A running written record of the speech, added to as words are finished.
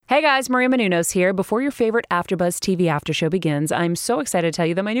Hey guys, Maria Menounos here. Before your favorite AfterBuzz TV after show begins, I'm so excited to tell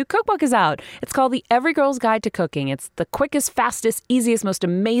you that my new cookbook is out. It's called The Every Girl's Guide to Cooking. It's the quickest, fastest, easiest, most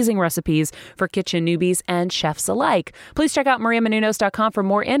amazing recipes for kitchen newbies and chefs alike. Please check out mariamenounos.com for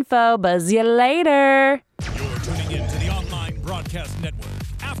more info. Buzz you later. You're tuning in to the online broadcast network,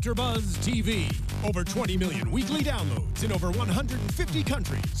 AfterBuzz TV. Over 20 million weekly downloads in over 150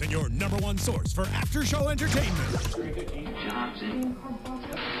 countries, and your number one source for after-show entertainment.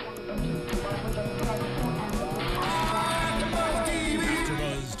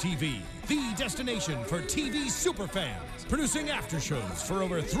 AfterBuzz TV, the destination for TV superfans. Producing aftershows for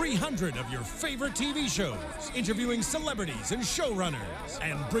over 300 of your favorite TV shows, interviewing celebrities and showrunners,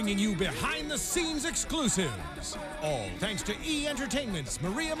 and bringing you behind-the-scenes exclusives. All thanks to E! Entertainment's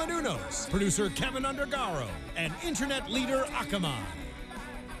Maria Menounos, producer Kevin Undergaro, and internet leader Akamai.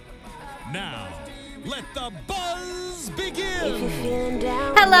 Now, let the buzz begin!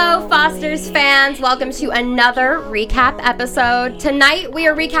 Hello, Foster's fans. Welcome to another recap episode. Tonight, we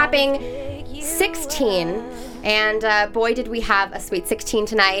are recapping 16. And boy, did we have a sweet 16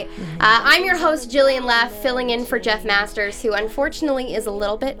 tonight. I'm your host, Jillian Leff, filling in for Jeff Masters, who unfortunately is a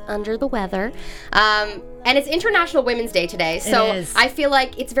little bit under the weather. And it's International Women's Day today, so I feel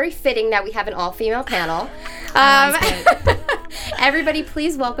like it's very fitting that we have an all-female panel. Everybody,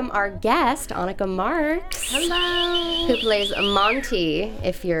 please welcome our guest, Annika Marks. Hello. Who plays Monty,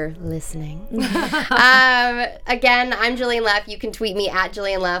 if you're listening. Again, I'm Jillian Leff. You can tweet me at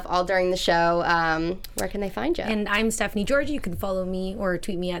Jillian Leff all during the show. Where can they find you? And I'm Stephanie Georgie. You can follow me or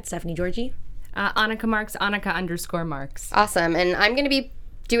tweet me at Stephanie Georgie. Annika Marks, Annika_Marks. Awesome. And I'm going to be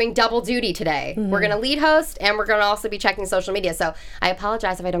doing double duty today. Mm-hmm. We're going to lead host, and we're going to also be checking social media. So I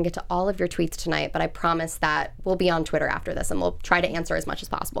apologize if I don't get to all of your tweets tonight, but I promise that we'll be on Twitter after this, and we'll try to answer as much as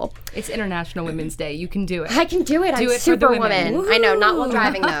possible. It's International Women's Day. You can do it. I can do it. I'm Superwoman. I know, not while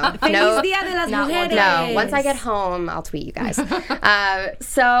driving, though. Feliz Dia de las Mujeres. No, once I get home, I'll tweet you guys.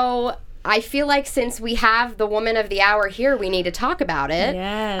 So I feel like since we have the woman of the hour here, we need to talk about it.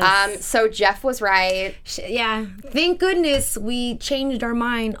 Yes. So Jeff was right. Yeah. Thank goodness we changed our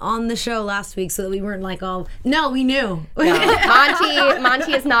mind on the show last week so that we weren't like, oh, no, we knew. No,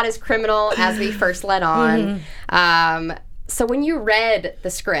 Monty is not as criminal as we first let on. Mm-hmm. So when you read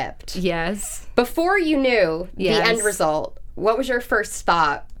the script, yes, before you knew the end result, what was your first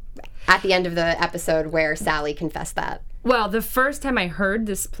thought at the end of the episode where Sally confessed that? Well, the first time I heard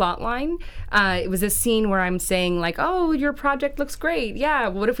this plot line, it was a scene where I'm saying, like, oh, your project looks great. Yeah,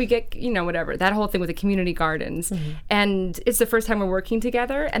 what if we get, whatever. That whole thing with the community gardens. Mm-hmm. And it's the first time we're working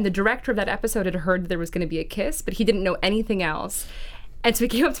together. And the director of that episode had heard there was going to be a kiss, but he didn't know anything else. And so he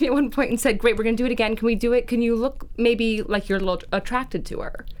came up to me at one point and said, great, we're going to do it again. Can we do it? Can you look maybe like you're a little attracted to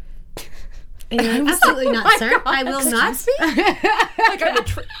her? Absolutely not, sir. I will not. Like, I'm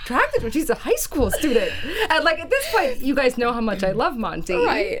attracted to her. She's a high school student. And, like, at this point, you guys know how much I love Monty.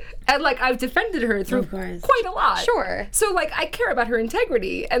 Right. And, like, I've defended her through quite a lot. Sure. So, like, I care about her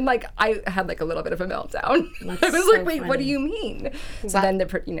integrity. And, like, I had, like, a little bit of a meltdown. That's I was so like, wait, funny. what do you mean? So then,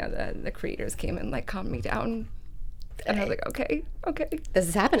 the creators came and, like, calmed me down. And I was like, okay. This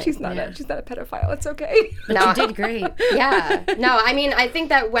is happening. She's not a pedophile. It's okay. No, you did great. Yeah. No, I mean, I think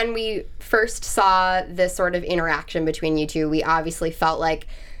that when we first saw this sort of interaction between you two, we obviously felt like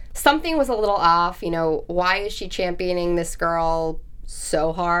something was a little off. Why is she championing this girl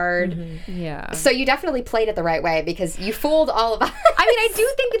so hard? Mm-hmm. Yeah. So you definitely played it the right way because you fooled all of us. I mean, I do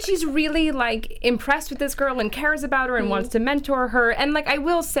think that she's really, like, impressed with this girl and cares about her and wants to mentor her. And, like, I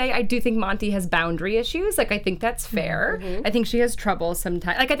will say, I do think Monty has boundary issues. Like, I think that's fair. Mm-hmm. I think she has trouble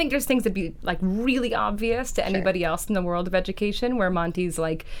sometimes. Like, I think there's things that be, like, really obvious to anybody else in the world of education where Monty's,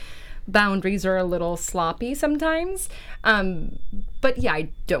 like, boundaries are a little sloppy sometimes. But yeah, I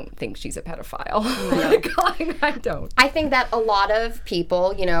don't think she's a pedophile. No. I don't. I think that a lot of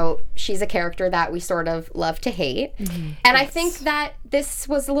people, she's a character that we sort of love to hate. Mm-hmm. And I think that this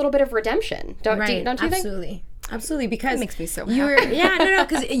was a little bit of redemption. Don't you think? Absolutely, because it makes me so happy.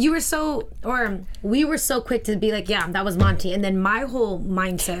 Because we were so quick to be like, yeah, that was Monty. And then my whole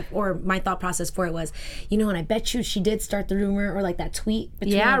mindset or my thought process for it was, and I bet you she did start the rumor or like that tweet.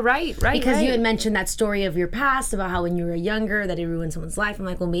 Right. Because you had mentioned that story of your past about how when you were younger that it ruined someone's life. I'm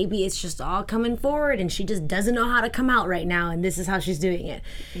like, well, maybe it's just all coming forward and she just doesn't know how to come out right now and this is how she's doing it.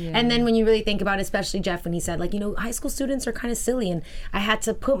 Yeah. And then when you really think about it, especially Jeff, when he said, like, high school students are kind of silly, and I had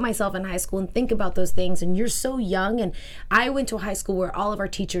to put myself in high school and think about those things, and you're so young. And I went to a high school where all of our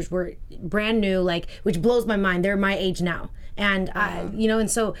teachers were brand new, like, which blows my mind. They're my age now. And, and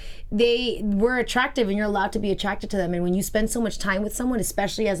so they were attractive and you're allowed to be attracted to them. And when you spend so much time with someone,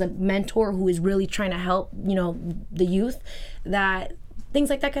 especially as a mentor who is really trying to help, the youth, that things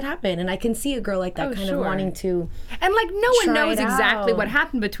like that could happen. And I can see a girl like that of wanting to. And like no one knows exactly what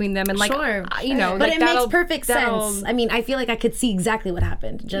happened between them. And like, you know, but like, it makes perfect sense. I mean, I feel like I could see exactly what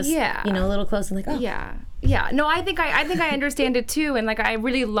happened. Just, you know, a little close and like, oh. Yeah, no, I think I understand it too, and like I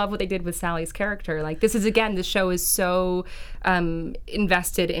really love what they did with Sally's character. Like this show is so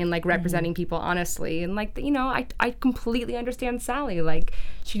invested in like representing people honestly, and like you know, I completely understand Sally. Like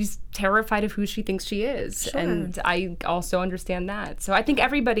she's terrified of who she thinks she is, and I also understand that. So I think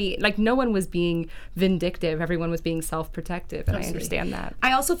everybody, like no one was being vindictive, everyone was being self-protective, and I understand that.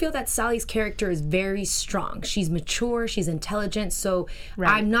 I also feel that Sally's character is very strong. She's mature, she's intelligent, so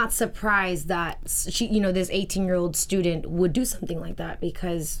I'm not surprised that she, you know, this 18-year-old student would do something like that,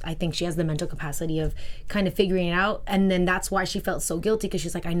 because I think she has the mental capacity of kind of figuring it out, and then that's why she felt so guilty, because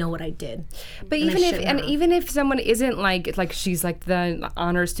she's like, I know what I did. But even if someone isn't like she's like the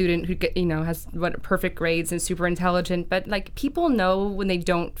honor student who you know has perfect grades and super intelligent, but like people know when they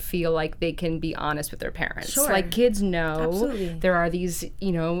don't feel like they can be honest with their parents. Like kids know there are these,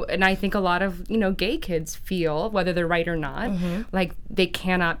 you know, and I think a lot of, you know, gay kids feel, whether they're right or not, like they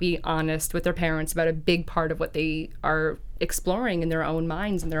cannot be honest with their parents about a big part of what they are exploring in their own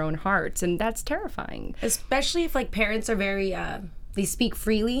minds and their own hearts, and that's terrifying. Especially if like parents are very they speak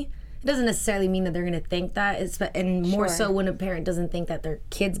freely. It doesn't necessarily mean that they're going to think that, and more so when a parent doesn't think that their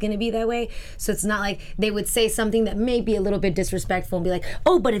kid's going to be that way. So it's not like they would say something that may be a little bit disrespectful and be like,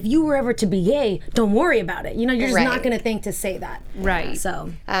 oh, but if you were ever to be gay, don't worry about it. You know, you're just not going to think to say that. Right.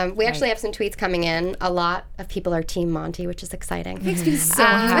 So we actually have some tweets coming in. A lot of people are Team Monty, which is exciting. Makes me so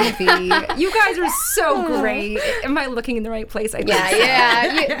happy. You guys are so great. Am I looking in the right place? I think so.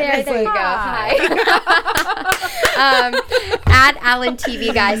 There you go. Hi. Alan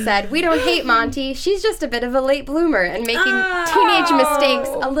TV guy said, we don't hate Monty. She's just a bit of a late bloomer and making teenage mistakes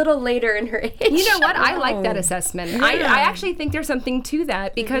a little later in her age. You know what? I like that assessment. Yeah. I actually think there's something to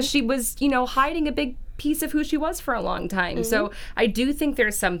that, because she was, you know, hiding a big piece of who she was for a long time. So I do think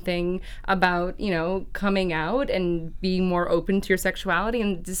there's something about, you know, coming out and being more open to your sexuality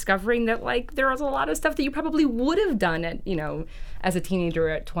and discovering that like there was a lot of stuff that you probably would have done at, you know, as a teenager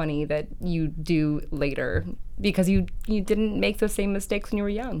at 20 that you do later, because you didn't make those same mistakes when you were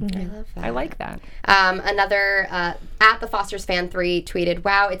young. I love that. I like that. Another at the Foster's Fan 3 tweeted,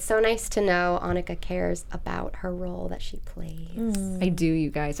 wow, it's so nice to know Annika cares about her role that she plays. I do, you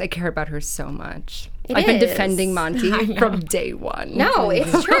guys. I care about her so much. I've been defending Monty from day one. No,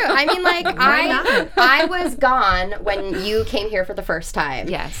 it's true. I mean, like, I was gone when you came here for the first time.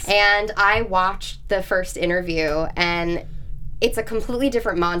 Yes. And I watched the first interview, and it's a completely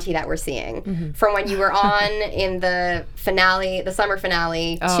different Monty that we're seeing from when you were on in the finale, the summer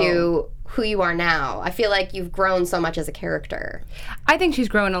finale, to who you are now. I feel like you've grown so much as a character. I think she's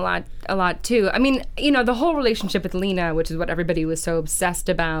grown a lot too. I mean, you know, the whole relationship with Lena, which is what everybody was so obsessed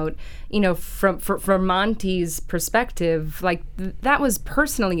about, you know, from Monty's perspective, like that was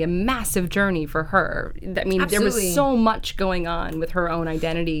personally a massive journey for her. I mean, there was so much going on with her own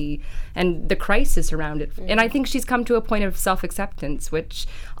identity and the crisis around it. And I think she's come to a point of self-acceptance, which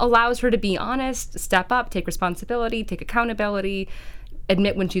allows her to be honest, step up, take responsibility, take accountability,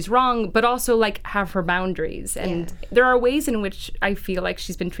 admit when she's wrong, but also like have her boundaries. And there are ways in which I feel like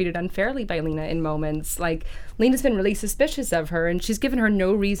she's been treated unfairly by Lena in moments. Like Lena's been really suspicious of her, and she's given her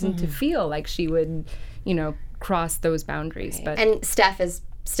no reason to feel like she would, you know, cross those boundaries. But and Steph is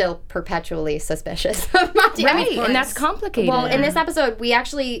still perpetually suspicious of Monty. Right, and that's complicated. Well, in this episode, we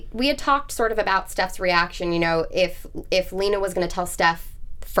had talked sort of about Steph's reaction, you know, if Lena was going to tell Steph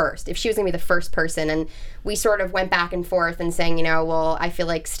first, if she was going to be the first person, and we sort of went back and forth and saying, you know, well, I feel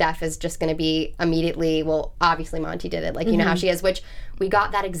like Steph is just going to be immediately, well, obviously Monty did it, like, you know how she is, which we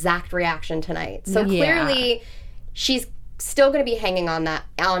got that exact reaction tonight. So clearly she's still going to be hanging on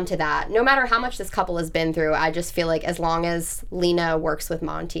to that, no matter how much this couple has been through. I just feel like as long as Lena works with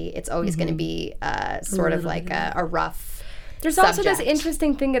Monty, it's always going to be sort of like a rough There's subject. Also this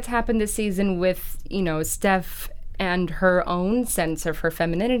interesting thing that's happened this season with, you know, Steph and her own sense of her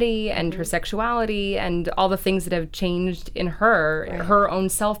femininity and her sexuality and all the things that have changed in her, her own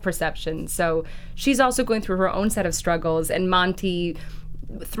self-perception. So she's also going through her own set of struggles, and Monty,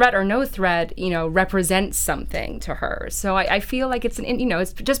 threat or no threat, you know, represents something to her. So I feel like it's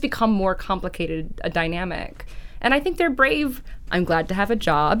it's just become more complicated, a dynamic. And I think they're brave. I'm glad to have a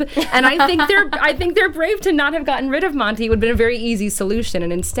job. And I think they're brave to not have gotten rid of Monty. It would have been a very easy solution.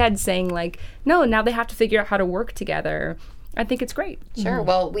 And instead saying like, no, now they have to figure out how to work together. I think it's great. Sure.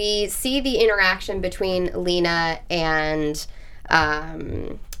 Well, we see the interaction between Lena and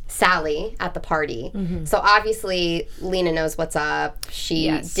Sally at the party. So obviously Lena knows what's up. She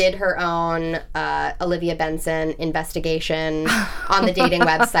did her own Olivia Benson investigation on the dating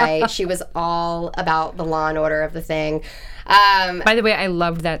website. She was all about the law and order of the thing. By the way, I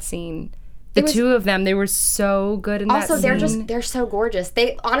loved that scene. The two of them, they were so good in that scene. Also, they're so gorgeous.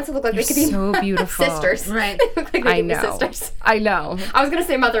 They honestly look like they could be so beautiful. sisters. Right. They look like they could be sisters. I know. I was going to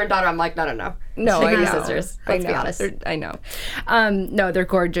say mother and daughter. I'm like, no. No, They I could be know. sisters. Let's be honest. I know. No, they're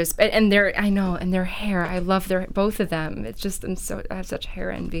gorgeous, and their hair. I love both of them. It's just I have such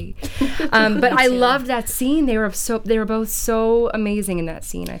hair envy. But I loved that scene. They were both so amazing in that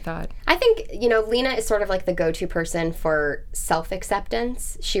scene. I thought. I think Lena is sort of like the go-to person for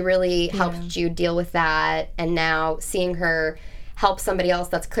self-acceptance. She really helped Jude deal with that, and now seeing her help somebody else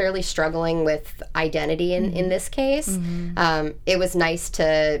that's clearly struggling with identity in this case. It was nice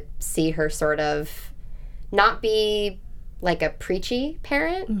to see her sort of not be like a preachy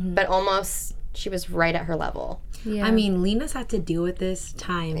parent, but almost she was right at her level. Yeah. I mean, Lena's had to deal with this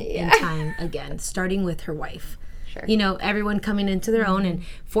time and time again, starting with her wife. Sure. Everyone coming into their own, and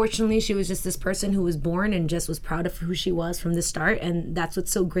fortunately she was just this person who was born and just was proud of who she was from the start, and that's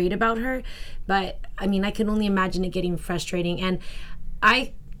what's so great about her. But I mean, I can only imagine it getting frustrating, and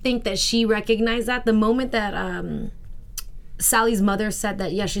I think that she recognized that the moment that Sally's mother said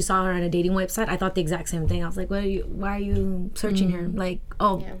that she saw her on a dating website. I thought the exact same thing. I was like, why are you searching her? Like,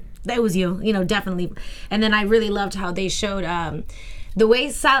 that was you, definitely. And then I really loved how they showed the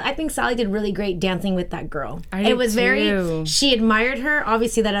way I think Sally did really great dancing with that girl. It was she admired her.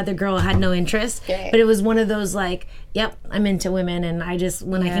 Obviously that other girl had no interest, but it was one of those like, yep, I'm into women, and I just,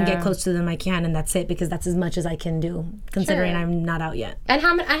 when I can get close to them, I can, and that's it, because that's as much as I can do, considering I'm not out yet. And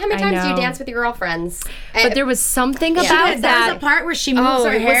how many times do you dance with your girlfriends? But there was something about that. There's a part where she moves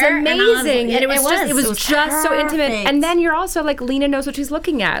her hair. It was amazing. And it was just so intimate. And then you're also like, Lena knows what she's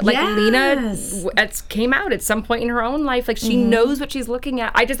looking at. Like, Lena came out at some point in her own life. Like, she knows what she's looking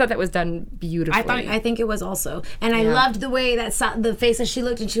at. I just thought that was done beautifully. I think it was also. And I loved the way that the face that she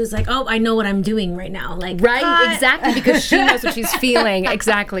looked, and she was like, oh, I know what I'm doing right now. Like, exactly. Because she knows what she's feeling.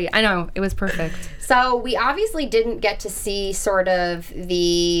 Exactly. I know. It was perfect. So we obviously didn't get to see sort of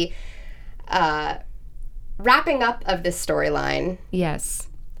the wrapping up of this storyline. Yes.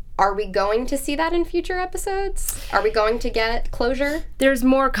 Are we going to see that in future episodes? Are we going to get closure? There's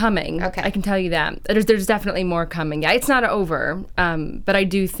more coming. Okay. I can tell you that. There's definitely more coming. Yeah, it's not over. But I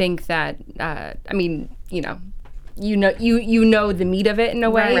do think that, you know the meat of it in a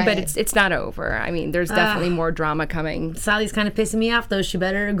way, but it's not over. I mean, there's definitely more drama coming. Sally's kind of pissing me off, though. She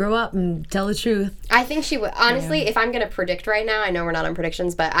better grow up and tell the truth. I think she would. Honestly, if I'm going to predict right now, I know we're not on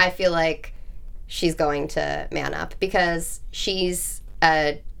predictions, but I feel like she's going to man up, because she's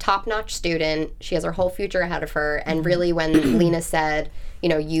a top-notch student. She has her whole future ahead of her, and really when Lena said,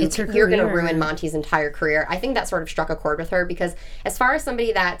 you're going to ruin Monty's entire career, I think that sort of struck a chord with her, because as far as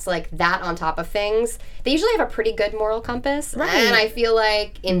somebody that's like that on top of things, they usually have a pretty good moral compass. Right. And I feel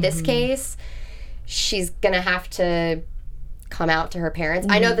like in this case, she's going to have to come out to her parents.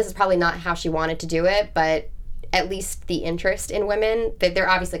 I know this is probably not how she wanted to do it, but at least the interest in women, they're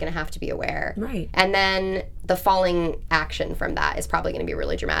obviously going to have to be aware. Right. And then the falling action from that is probably going to be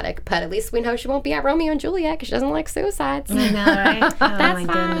really dramatic. But at least we know she won't be at Romeo and Juliet, because she doesn't like suicides. I know, right? That's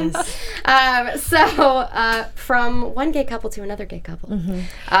fine. So from one gay couple to another gay couple.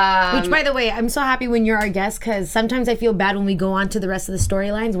 Which, by the way, I'm so happy when you're our guest, because sometimes I feel bad when we go on to the rest of the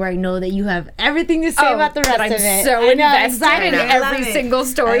storylines where I know that you have everything to say about the rest of it. I'm so invested in every single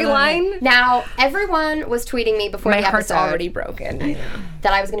storyline. Now, everyone was tweeting me before the episode. My heart's already broken. I know.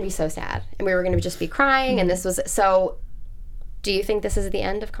 That I was going to be so sad, and we were going to just be crying, and this was... So, do you think this is the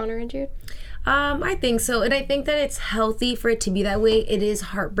end of Connor and Jude? I think so, and I think that it's healthy for it to be that way. It is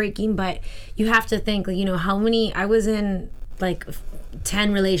heartbreaking, but you have to think, how many... I was in,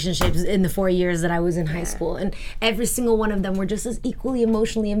 10 relationships in the 4 years that I was in high school, and every single one of them were just as equally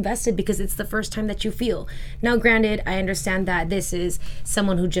emotionally invested, because it's the first time that you feel. Now, granted, I understand that this is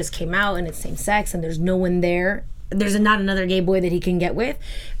someone who just came out and it's same sex and there's no one there. There's not another gay boy that he can get with,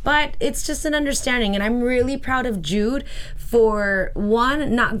 but it's just an understanding. And I'm really proud of Jude for,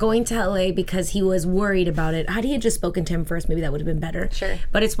 one, not going to LA because he was worried about it. Had he had just spoken to him first, maybe that would have been better. Sure.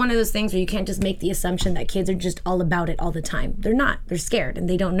 But it's one of those things where you can't just make the assumption that kids are just all about it all the time. They're not. They're scared and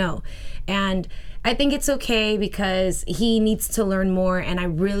they don't know. And I think it's okay, because he needs to learn more. And I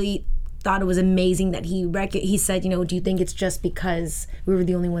really thought it was amazing that he said, do you think it's just because we were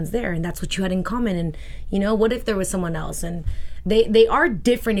the only ones there and that's what you had in common? And, what if there was someone else? And they are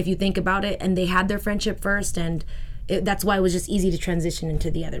different if you think about it, and they had their friendship first, and that's why it was just easy to transition into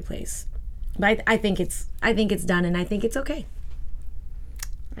the other place. But I think it's done, and I think it's okay.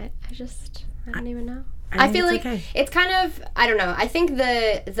 I don't even know. I feel like it's kind of, I don't know. I think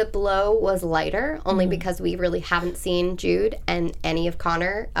the blow was lighter only because we really haven't seen Jude and any of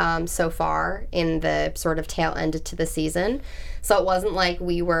Connor so far in the sort of tail end to the season. So it wasn't like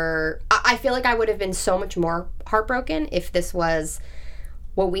we were, I feel like I would have been so much more heartbroken if this was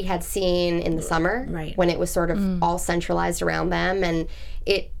what we had seen in the summer, right, when it was sort of all centralized around them. And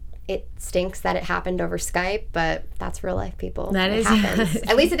it stinks that it happened over Skype, but that's real life, people. That is happens.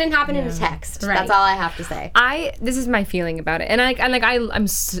 At least it didn't happen in a text. Right. That's all I have to say. This is my feeling about it, and I'm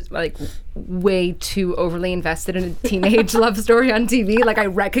like way too overly invested in a teenage love story on TV. Like I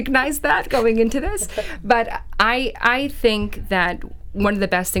recognize that going into this, but I think that one of the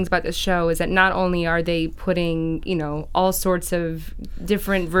best things about this show is that not only are they putting, all sorts of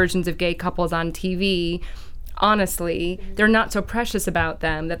different versions of gay couples on TV, honestly, they're not so precious about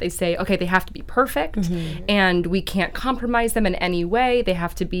them that they say, okay, they have to be perfect and we can't compromise them in any way. They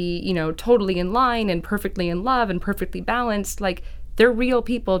have to be, totally in line and perfectly in love and perfectly balanced. Like, they're real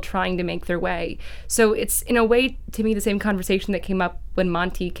people trying to make their way. So it's, in a way, to me, the same conversation that came up when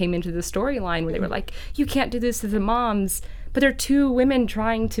Monty came into the storyline where they were like, you can't do this to the moms. But they're two women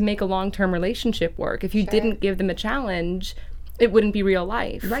trying to make a long-term relationship work. If you didn't give them a challenge, it wouldn't be real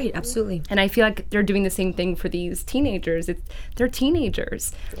life. Right, absolutely. And I feel like they're doing the same thing for these teenagers. They're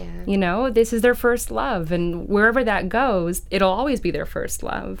teenagers. Yeah. This is their first love. And wherever that goes, it'll always be their first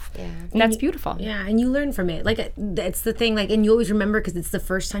love. Yeah. And that's beautiful. Yeah, and you learn from it. Like, it's the thing, and you always remember because it's the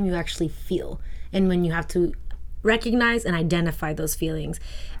first time you actually feel. And when you have to recognize and identify those feelings,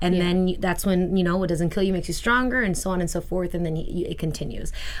 and then that's when what doesn't kill you makes you stronger, and so on and so forth, and then it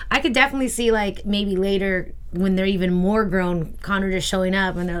continues. I could definitely see maybe later when they're even more grown, Connor just showing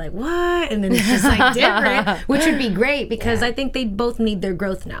up and they're like, what? And then it's just different, which would be great because I think they both need their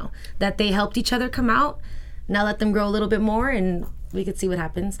growth now, that they helped each other come out. Now let them grow a little bit more and we could see what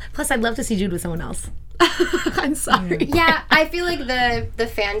happens. Plus, I'd love to see Jude with someone else. I'm sorry. Yeah, I feel like the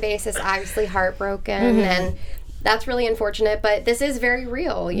fan base is obviously heartbroken and that's really unfortunate, but this is very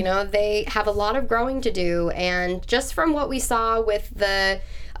real. They have a lot of growing to do, and just from what we saw with the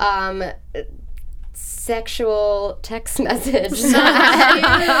sexual text message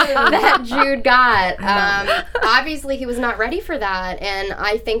that Jude got, obviously he was not ready for that, and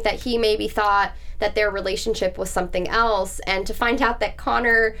I think that he maybe thought that their relationship was something else, and to find out that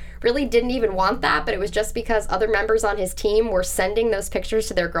Connor really didn't even want that, but it was just because other members on his team were sending those pictures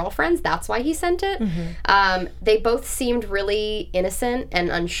to their girlfriends, that's why he sent it. They both seemed really innocent and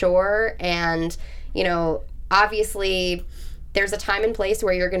unsure, and obviously there's a time and place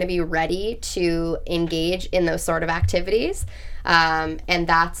where you're going to be ready to engage in those sort of activities, and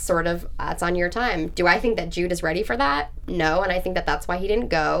that's on your time. Do I think that Jude is ready for that? No, and I think that that's why he didn't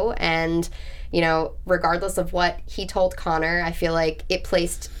go, and regardless of what he told Connor, I feel like it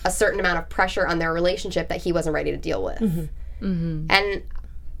placed a certain amount of pressure on their relationship that he wasn't ready to deal with. And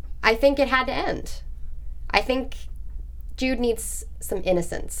I think it had to end. I think Jude needs some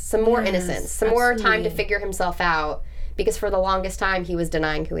innocence, some more innocence, some more time to figure himself out, because for the longest time he was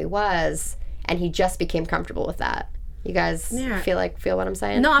denying who he was, and he just became comfortable with that. You guys feel what I'm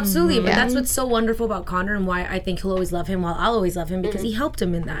saying? No, absolutely. But that's what's so wonderful about Connor, and why I think he'll always love him, while I'll always love him, because he helped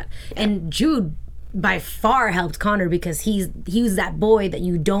him in that. And Jude by far helped Connor, because he was that boy that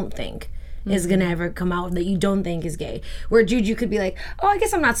you don't think is gonna ever come out, that you don't think is gay. Where Jude, you could be like, oh, I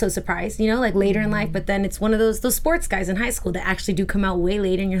guess I'm not so surprised, later in life. But then it's one of those sports guys in high school that actually do come out way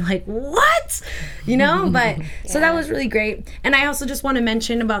later, and you're like, what? But so that was really great. And I also just want to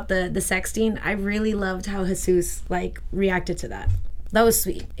mention about the sexting. I really loved how Jesus reacted to that. That was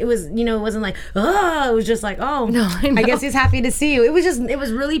sweet. It was, it wasn't like, oh, it was just like, oh, no, I guess he's happy to see you. It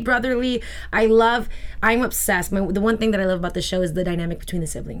was really brotherly. I'm obsessed. The one thing that I love about the show is the dynamic between the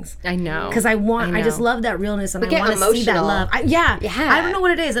siblings. I know. Because I just love that realness, and I want to see that love. I don't know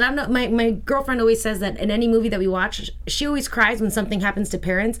what it is. And my girlfriend always says that in any movie that we watch, she always cries when something happens to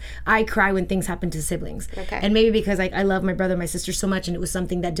parents. I cry when things happen to siblings. Okay. And maybe because I love my brother and my sister so much, and it was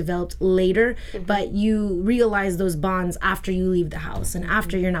something that developed later, but you realize those bonds after you leave the house and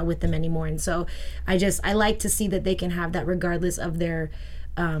after you're not with them anymore. And so I like to see that they can have that regardless of their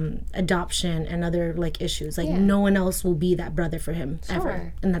adoption and other issues. No one else will be that brother for him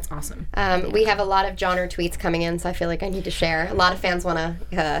ever, and that's awesome. We have a lot of Johnner tweets coming in, so I feel like I need to share. A lot of fans want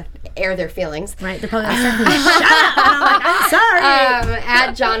to air their feelings. Right, they're probably like, shut up. And I'm like, I'm sorry.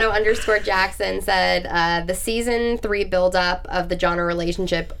 At Jono_Jackson said the season 3 build-up of the Johnner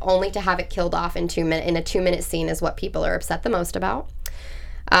relationship, only to have it killed off in a 2-minute scene, is what people are upset the most about.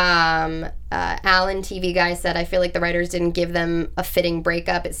 Alan TV Guy said, I feel like the writers didn't give them a fitting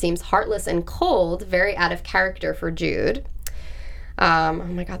breakup. It seems heartless and cold, very out of character for Jude. Oh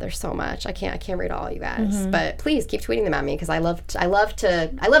my God, there's so much. I can't read all, you guys. But please keep tweeting them at me because I love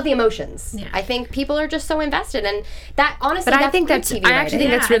the emotions. Yeah. I think people are just so invested, and that honestly. But I that's think great that's TV I actually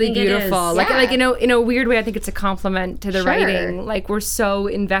think writing. that's really I think it is. beautiful. Like in a weird way, I think it's a compliment to the Sure. writing. Like we're so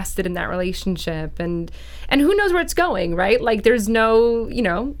invested in that relationship, and who knows where it's going, right? Like there's no,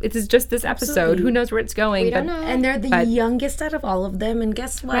 it is just this episode. Absolutely. Who knows where it's going? We don't know. And they're the youngest out of all of them. And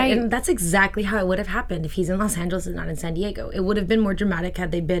guess what? Right. And that's exactly how it would have happened if he's in Los Angeles and not in San Diego. It would have been more dramatic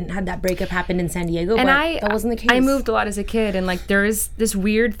had that breakup happened in San Diego. And but that wasn't the case. I moved a lot as a kid, and like there is this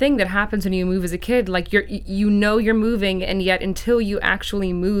weird thing that happens when you move as a kid. Like you're moving, and yet until you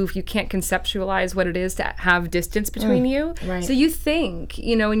actually move, you can't conceptualize what it is to have distance between you. Right. So you think,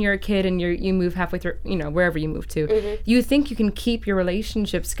 when you're a kid and you move halfway through, wherever you move to, you think you can keep your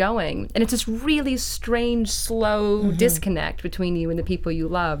relationships going, and it's this really strange, slow disconnect between you and the people you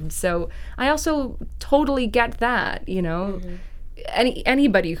loved. So I also totally get that,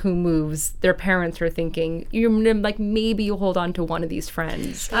 Anybody who moves, their parents are thinking, maybe you hold on to one of these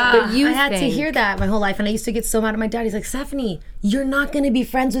friends. But you I had to hear that my whole life, and I used to get so mad at my dad. He's like, Stephanie, you're not going to be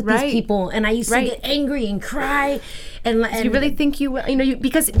friends with these people. And I used to get angry and cry. And you really think you will,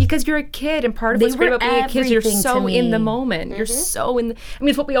 because you're a kid, and part of what's great about being a kid is you're so in the moment. You're so in.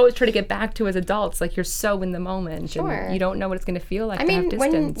 It's what we always try to get back to as adults. Like you're so in the moment. Sure. And you don't know what it's going to feel like. I to have mean,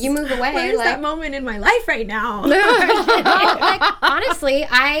 distance. when you move away, where's that moment in my life right now? Honestly,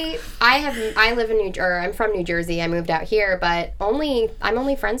 I live in I'm from New Jersey. I moved out here, but I'm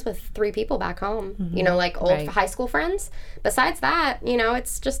only friends with 3 people back home. Like old high school friends. Besides that,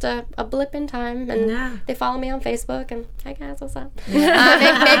 it's just a blip in time, and they follow me on Facebook. And hi guys, what's up?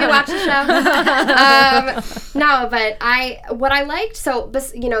 Maybe watch the show. No, but what I liked. So,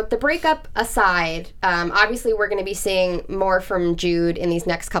 the breakup aside, obviously we're going to be seeing more from Jude in these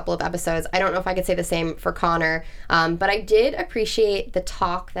next couple of episodes. I don't know if I could say the same for Connor, but I did appreciate the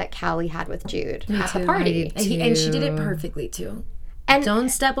talk that Callie had with Jude at the party, And she did it perfectly too. And don't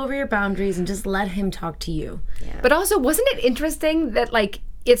step over your boundaries and just let him talk to you. Yeah. But also, wasn't it interesting that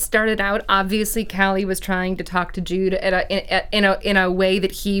it started out, obviously Callie was trying to talk to Jude in a way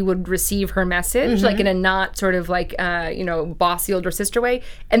that he would receive her message, like in a not sort of bossy older sister way.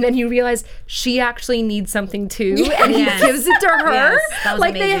 And then you realize she actually needs something too, and he gives it to her. Yes, that was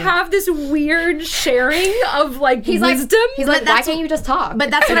amazing. They have this weird sharing of wisdom. He's like, why can't you just talk?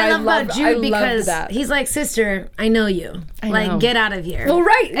 But that's what I love about Jude, because that. He's like, sister, I know you. Get out of here. Well,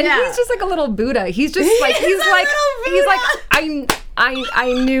 right. And he's just like a little Buddha. He's just like, he's like,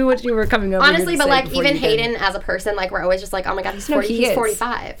 I knew what you were coming over. Honestly, to but say even Hayden as a person, we're always just like, oh my God, he's 40. He's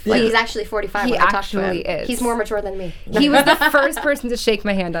 45. Yeah. He's actually 45. He when I talk to him. actually is. He's more mature than me. He was the first person to shake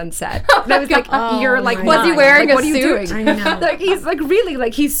my hand on set. And I was like, you're like, Was he wearing a what suit? Are you doing? I know. He's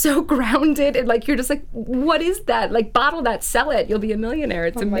really he's so grounded, and you're just like, what is that? Bottle that, sell it. You'll be a millionaire.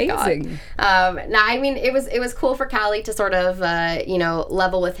 It's amazing. It was cool for Callie to sort of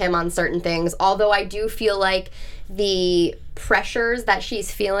level with him on certain things. Although I do feel like the pressures that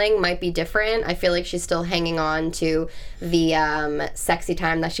she's feeling might be different. I feel like she's still hanging on to the sexy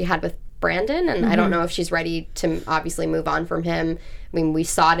time that she had with Brandon, and I don't know if she's ready to obviously move on from him. I mean, we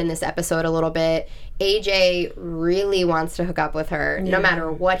saw it in this episode a little bit. AJ really wants to hook up with her, no matter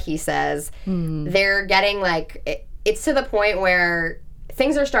what he says. They're getting it's to the point where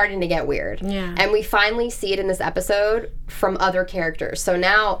things are starting to get weird. Yeah. And we finally see it in this episode from other characters. So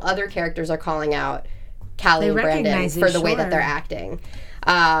now other characters are calling out Callie and Brandon for the way that they're acting.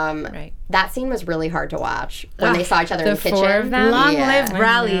 Right. That scene was really hard to watch when they saw each other in the kitchen. four of them? Long live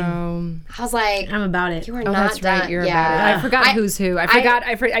Raleigh. I was like, I'm about it. you are Oh, not that's done. right. You're about it. I forgot who's who.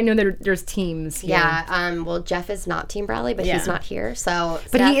 I know there's teams here. Yeah. Well, Jeff is not Team Bradley, but he's not here. So,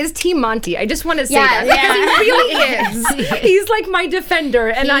 But he is Team Monty. I just want to say Yeah, that. Because he really is. He's like my defender,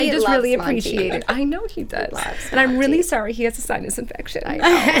 and He I just loves really Monty. appreciate it. I know he does. loves And I'm Monty. really sorry he has a sinus infection. I know.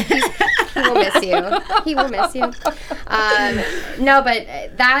 He will miss you. He will miss you. No, but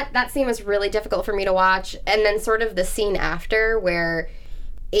that scene was really difficult for me to watch. And then sort of the scene after where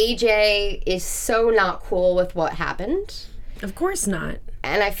AJ is so not cool with what happened. Of course not.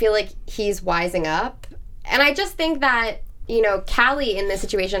 And I feel like he's wising up. And I just think that, Callie in this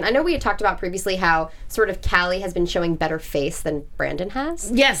situation, I know we had talked about previously how sort of Callie has been showing better face than Brandon has.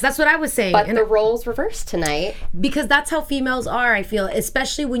 Yes, that's what I was saying. But the roles reversed tonight. Because that's how females are, I feel,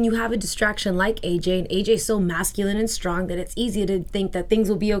 especially when you have a distraction like AJ, and AJ's so masculine and strong that it's easy to think that things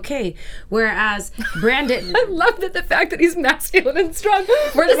will be okay. Whereas Brandon... I love the fact that he's masculine and strong.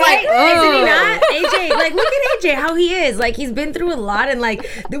 We're just like, isn't he not? AJ, look at AJ, how he is. He's been through a lot, and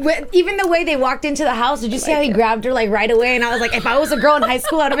even the way they walked into the house, did you see how he grabbed her, right away? way. And I was like, if I was a girl in high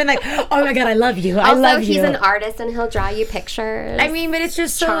school, I'd have been like, oh my God, I love you. I Also, love you. he's an artist and he'll draw you pictures. I mean, but it's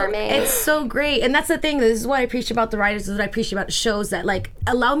just so charming. It's so great. And that's the thing. This is what I appreciate about the writers. This is what I appreciate about shows that like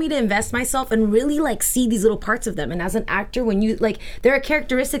allow me to invest myself and really like see these little parts of them. And as an actor, when you like, there are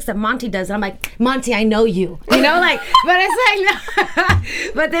characteristics that Monty does. And I'm like, Monty, I know you. You know, like, but it's like, no.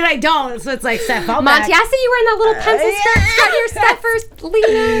 But then I don't. So it's like, Steph, I'll Monty, I see you wearing that little pencil skirt. Strut your stuff first,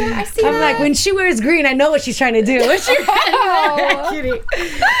 Lena. I see I'm that. like, when she wears green, I know what she's trying to do. Kidding.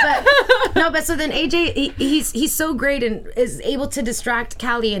 But so then AJ, he's so great and is able to distract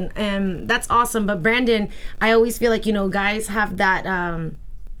Callie, and that's awesome. But Brandon, I always feel like, you know, guys have that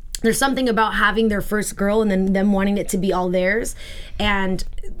there's something about having their first girl and then them wanting it to be all theirs, and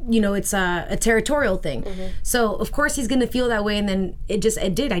you know, it's a territorial thing. So of course he's gonna feel that way, and then it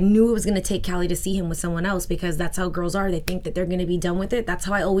did. I knew it was gonna take Callie to see him with someone else, because that's how girls are. They think that they're gonna be done with it. That's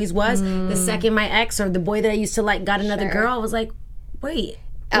how I always was. The second my ex or the boy that I used to like got another girl, I was like, wait,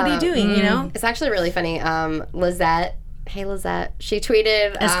 what are you doing? You know? It's actually really funny. Lizette, hey Lizette, she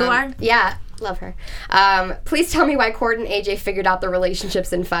tweeted Escobar? Yeah, love her. Please tell me why Cord and AJ figured out their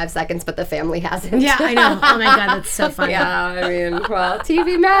relationships in 5 seconds, but the family hasn't. Yeah, I know. Oh my God, that's so funny. Yeah, I mean, well,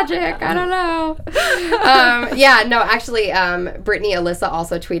 TV magic. I don't know. Actually, Brittany Alyssa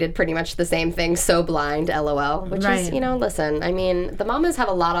also tweeted pretty much the same thing. So blind, LOL. Which is, you know, listen. I mean, the mamas have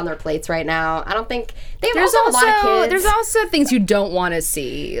a lot on their plates right now. I don't think they have also a lot of kids. There's also things you don't want to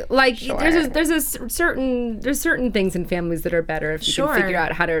see. Like there's certain things in families that are better if you can figure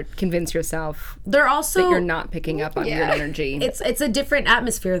out how to convince yourself. They're also that you're not picking up on weird energy. It's a different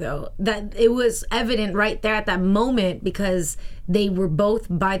atmosphere though. That it was evident right there at that moment, because they were both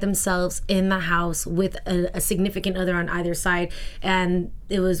by themselves in the house with a significant other on either side, and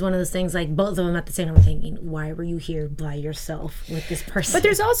it was one of those things like both of them at the same time thinking, why were you here by yourself with this person? But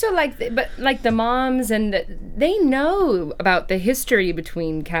there's also like the moms, and they know about the history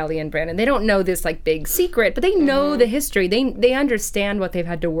between Callie and Brandon. They don't know this like big secret, but they know the history. They understand what they've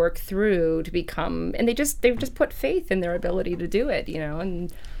had to work through to become, and they've just put faith in their ability to do it, you know.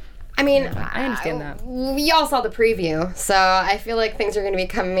 And I mean, I understand that. We all saw the preview, so I feel like things are going to be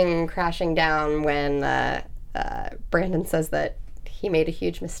coming crashing down when Brandon says that he made a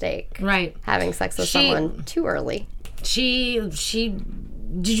huge mistake. Right. Having sex with someone too early. She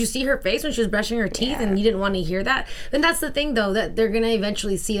did you see her face when she was brushing her teeth and you didn't want to hear that? And that's the thing, though, that they're going to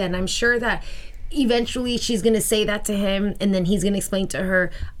eventually see that. And I'm sure that eventually she's going to say that to him, and then he's going to explain to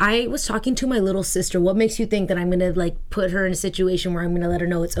her, I was talking to my little sister. What makes you think that I'm going to like put her in a situation where I'm going to let her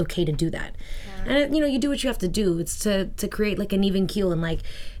know it's okay to do that? And you know, you do what you have to do. It's to create like an even keel. And like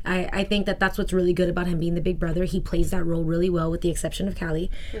I think that that's what's really good about him being the big brother. He plays that role really well, with the exception of Callie.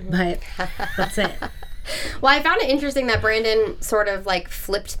 But that's it. Well, I found it interesting that Brandon sort of like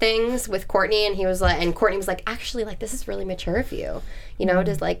flipped things with Courtney, and he was like, and Courtney was like, actually, like, this is really mature of you, you know,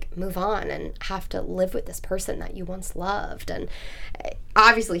 to like move on and have to live with this person that you once loved. And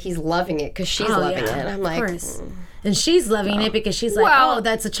obviously he's loving it because she's loving it. I'm like, and she's loving it because she's like, oh,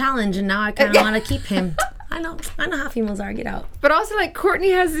 that's a challenge, and now I kind of want to keep him. I know how females are. Get out. But also, like,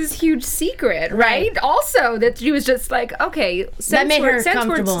 Courtney has this huge secret, right? Also, that she was just like, okay, that made her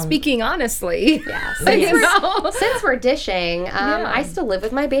comfortable. We're speaking honestly. Yeah. Since we're dishing, I still live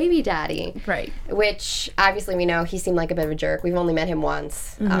with my baby daddy. Right. Which, obviously, we know he seemed like a bit of a jerk. We've only met him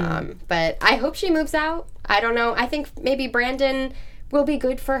once. But I hope she moves out. I don't know. I think maybe Brandon will be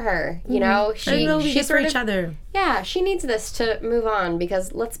good for her. You know, she's for each other. Yeah, she needs this to move on,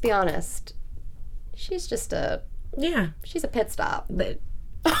 because let's be honest, she's just she's a pit stop. But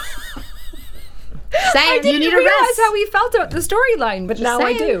I didn't realize how we felt about the storyline, but now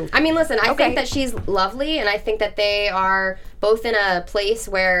I do. I mean, listen, I think that she's lovely, and I think that they are both in a place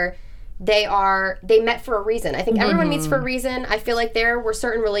where they met for a reason. I think everyone meets for a reason. I feel like there were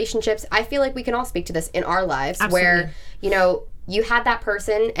certain relationships, I feel like we can all speak to this in our lives, where, you know, you had that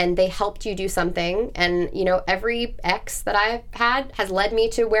person and they helped you do something, and you know, every ex that I've had has led me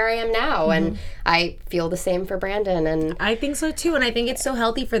to where I am now, and I feel the same for Brandon. And I think so too, and I think it's so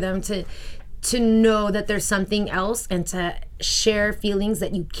healthy for them to know that there's something else, and to share feelings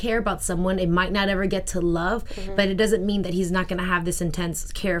that you care about someone. It might not ever get to love, but it doesn't mean that he's not going to have this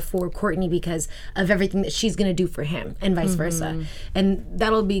intense care for Courtney because of everything that she's going to do for him, and vice versa. And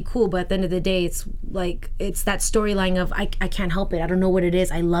that'll be cool, but at the end of the day, it's like, it's that storyline of I can't help it. I don't know what it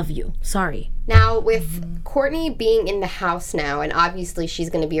is. I love you. Sorry. Now, with Courtney being in the house now, and obviously she's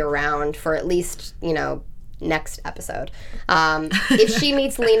going to be around for at least, you know, next episode. If she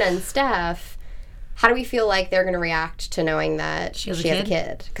meets Lena and Steph, how do we feel like they're going to react to knowing that she has a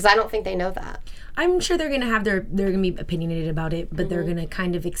kid? Because I don't think they know that. I'm sure they're going to have they're going to be opinionated about it, but they're going to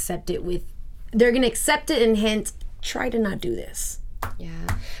kind of accept it and hint, try to not do this. Yeah.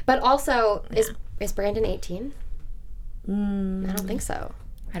 But also, is Brandon 18? I don't think so.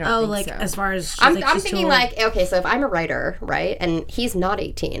 I don't think so. As far as I'm thinking like, okay, so if I'm a writer, right, and he's not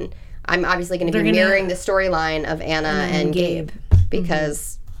 18, I'm obviously going to be mirroring the storyline of Anna and Gabe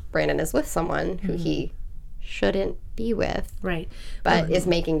because Brandon is with someone who he shouldn't be with, right, but is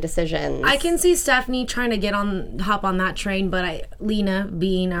making decisions. I can see Stephanie trying to hop on that train, but Lena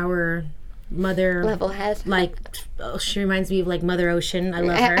being our mother level head, like she reminds me of like Mother Ocean. I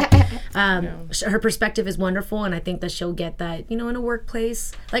love her. Her perspective is wonderful, and I think that she'll get that, in a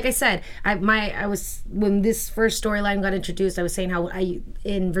workplace. Like I said, I was when this first storyline got introduced, I was saying how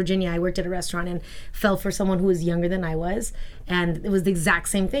in Virginia I worked at a restaurant and fell for someone who was younger than I was, and it was the exact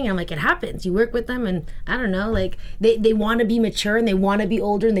same thing. I'm like, it happens. You work with them, and I don't know, like they want to be mature and they want to be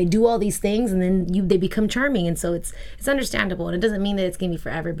older and they do all these things, and then they become charming, and so it's understandable, and it doesn't mean that it's gonna be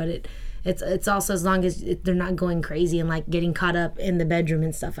forever, but it's also as long as they're not going crazy and like getting caught up in the bedroom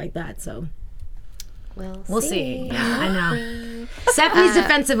and stuff like that. So we'll see. Yeah, I know. Stephanie's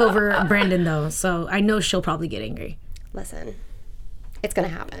defensive over Brandon though, so I know she'll probably get angry. Listen, it's gonna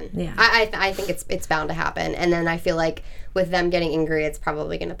happen. Yeah, I think it's bound to happen, and then I feel like with them getting angry, it's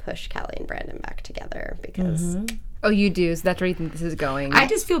probably gonna push Kelly and Brandon back together because. Oh, you do? So that's where you think this is going? I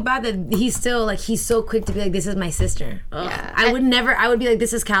just feel bad that he's still like, he's so quick to be like, this is my sister. Yeah. I would be like,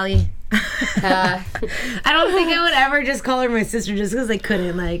 this is Callie. I don't think I would ever just call her my sister just because I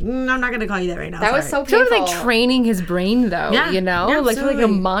couldn't. Like, I'm not going to call you that right now. That was so painful. Sort of like training his brain though, Yeah. Yeah, like a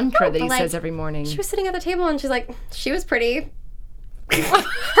mantra that he like, says every morning. She was sitting at the table and she's like, she was pretty.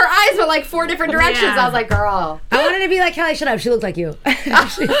 Her eyes went like 4 different directions. Yeah. I was like, girl. I wanted to be like, Callie, shut up. She looked like you. I'm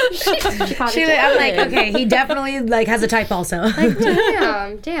like, okay, he definitely like has a type also.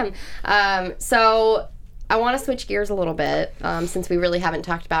 Like, damn. So I want to switch gears a little bit since we really haven't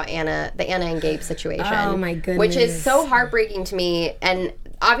talked about the Anna and Gabe situation. Oh my goodness. Which is so heartbreaking to me. And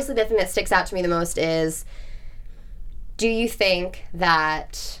obviously the thing that sticks out to me the most is, do you think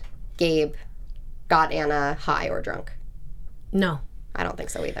that Gabe got Anna high or drunk? No. I don't think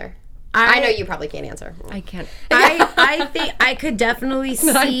so either. I know you probably can't answer. I can't. I think I could definitely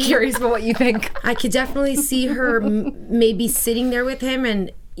see. I'm curious about what you think. I could definitely see her maybe sitting there with him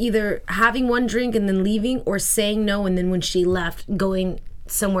and either having one drink and then leaving, or saying no, and then when she left, going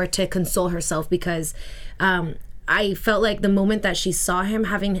somewhere to console herself, because I felt like the moment that she saw him,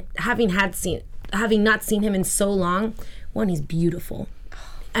 having not seen him in so long, one, he's beautiful.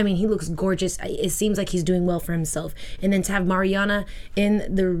 I mean, he looks gorgeous. It seems like he's doing well for himself. And then to have Mariana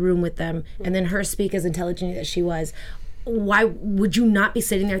in the room with them, and then her speak as intelligently as she was, why would you not be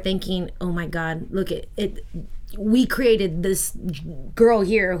sitting there thinking, oh my God, look at it. We created this girl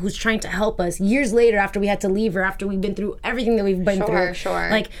here who's trying to help us years later after we had to leave her, after we've been through everything that we've been through. Sure.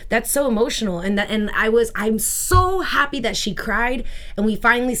 Like, that's so emotional. And I'm so happy that she cried, and we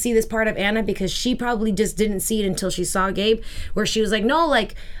finally see this part of Anna, because she probably just didn't see it until she saw Gabe, where she was like, no,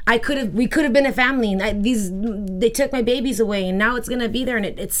 like we could have been a family, and they took my babies away, and now it's gonna be there, and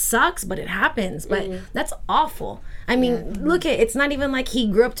it sucks, but it happens. But that's awful. I mean, look it's not even like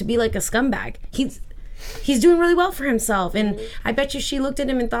he grew up to be like a scumbag. He's doing really well for himself, and I bet you she looked at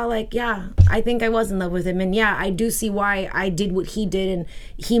him and thought like, yeah, I think I was in love with him, and yeah, I do see why I did what he did, and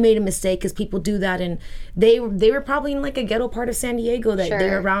he made a mistake, because people do that, and they were probably in like a ghetto part of San Diego that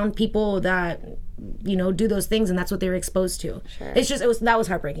they're around people that do those things, and that's what they were exposed to. It's just that was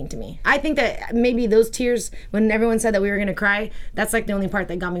heartbreaking to me. I think that maybe those tears when everyone said that we were gonna cry, that's like the only part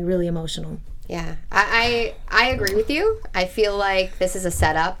that got me really emotional. Yeah, I agree with you. I feel like this is a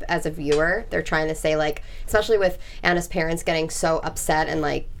setup as a viewer. They're trying to say, like, especially with Anna's parents getting so upset and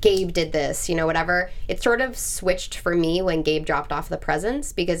like, Gabe did this, whatever. It sort of switched for me when Gabe dropped off the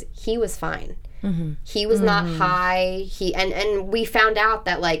presents, because he was fine. He was not high. And we found out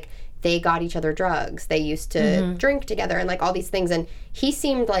that like they got each other drugs. They used to drink together and like all these things. And he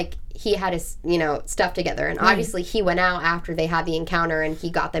seemed like he had his, stuff together. And obviously he went out after they had the encounter, and he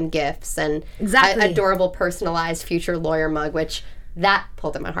got them gifts and an adorable personalized future lawyer mug, which that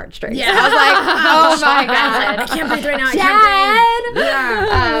pulled at my heartstrings. Yeah. I was like, oh my God. I can't breathe right now.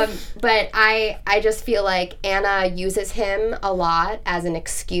 Dad! But I just feel like Anna uses him a lot as an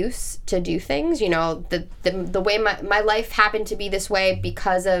excuse to do things. The way my life happened to be this way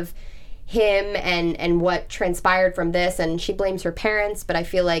because of him and what transpired from this, and she blames her parents, but I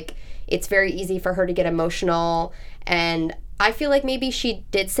feel like it's very easy for her to get emotional, and I feel like maybe she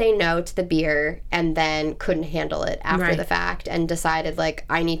did say no to the beer and then couldn't handle it after the fact and decided like,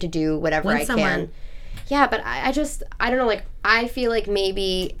 I need to do whatever I can. Yeah, but I don't know, like I feel like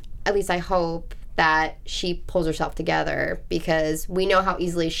maybe, at least I hope, that she pulls herself together, because we know how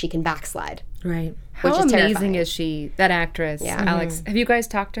easily she can backslide. Right. How which is amazing terrifying. is she, that actress, Alex? Have you guys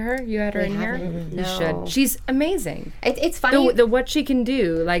talked to her? You had her in here? haven't. You No. should. She's amazing. It's funny. The what she can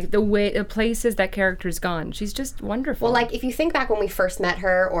do, like the places that character's gone. She's just wonderful. Well, like if you think back when we first met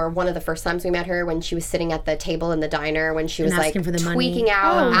her, or one of the first times we met her, when she was sitting at the table in the diner, when she was like asking for the money. tweaking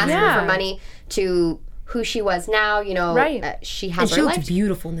out, asking yeah. for money, to who she was now, you know, Right. She And has she her looked life.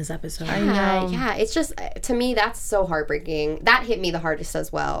 beautiful in this episode. Yeah, it's just, to me, that's so heartbreaking. That hit me the hardest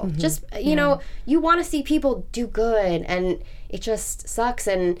as well. Just, you know, you want to see people do good, and it just sucks.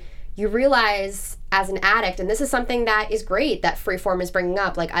 And you realize as an addict, and this is something that is great that Freeform is bringing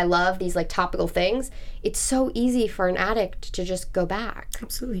up. Like, I love these, like, topical things. It's so easy for an addict to just go back.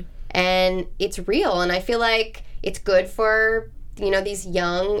 Absolutely. And it's real. And I feel like it's good for, you know, these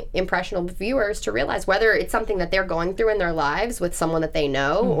young, impressionable viewers to realize whether it's something that they're going through in their lives with someone that they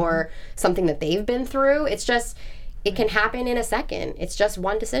know or something that they've been through. It's just, it can happen in a second. It's just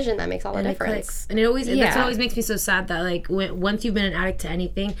one decision that makes all the And it difference. clicks. And it always that's what always makes me so sad that like once you've been an addict to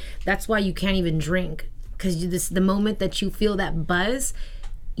anything, that's why you can't even drink, because the moment that you feel that buzz,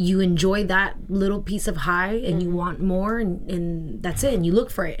 you enjoy that little piece of high and you want more, and that's it, and you look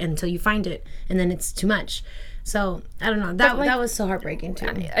for it until you find it, and then it's too much. So I don't know, that was so heartbreaking too.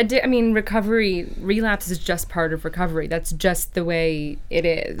 I mean, relapse is just part of recovery. That's just the way it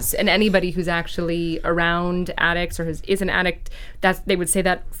is. And anybody who's actually around addicts or is an addict, they would say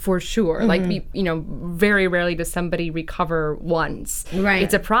that for sure. Like, you know, very rarely does somebody recover once. Right.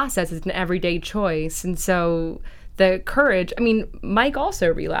 It's a process. It's an everyday choice. And so the courage, I mean, Mike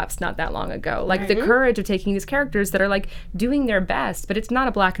also relapsed not that long ago. Like, the courage of taking these characters that are like doing their best, but it's not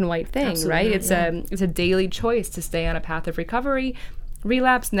a black and white thing, right? It's a daily choice to stay on a path of recovery,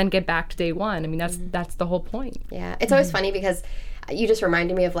 relapse, and then get back to day one. I mean, that's the whole point. Yeah, it's always funny because you just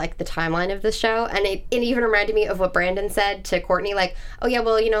reminded me of like the timeline of the show, and it even reminded me of what Brandon said to Courtney, like, oh yeah,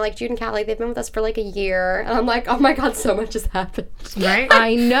 well, you know, like Jude and Callie, they've been with us for like a year, and I'm like, oh my god, so much has happened. Right?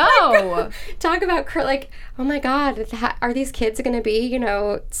 I know. Talk about like, oh my god, are these kids going to be, you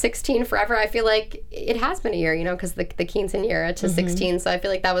know, 16 forever? I feel like it has been a year, you know, because the Keaton era to 16, so I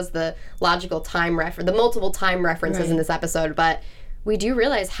feel like that was the logical time the multiple time references in this episode, but we do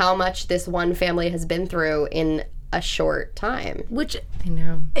realize how much this one family has been through in a short time. Which I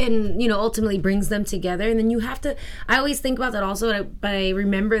know. And, you know, ultimately brings them together. And then you have to, I always think about that also, but I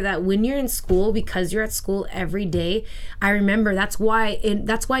remember that when you're in school, because you're at school every day, I remember that's why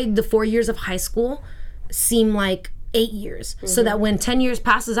the 4 years of high school seem like 8 years. So that when 10 years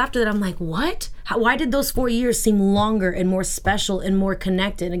passes after that, I'm like, what? Why did those 4 years seem longer and more special and more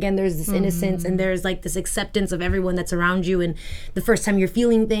connected? Again, there's this innocence and there's like this acceptance of everyone that's around you, and the first time you're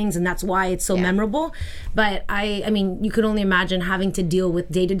feeling things, and that's why it's so memorable. But I mean, you could only imagine having to deal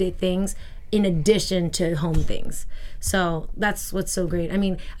with day-to-day things in addition to home things. So that's what's so great. I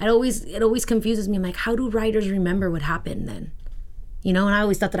mean, it always confuses me. I'm like, how do writers remember what happened then? You know, and I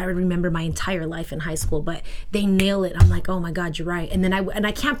always thought that I would remember my entire life in high school, but they nail it. I'm like, oh my God, you're right. And then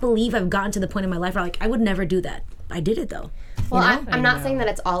I can't believe I've gotten to the point in my life where like, I would never do that. I did it though. Well, I'm not saying that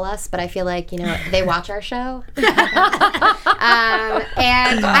it's all us, but I feel like, you know, they watch our show. And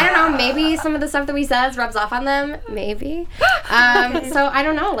I don't know, maybe some of the stuff that we says rubs off on them. Maybe. So I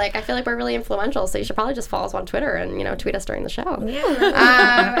don't know. Like, I feel like we're really influential, so you should probably just follow us on Twitter and, you know, tweet us during the show.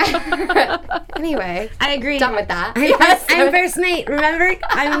 Anyway. I agree. Done with that. I'm first mate, remember?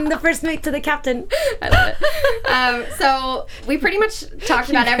 I'm the first mate to the captain. I love it. So we pretty much talked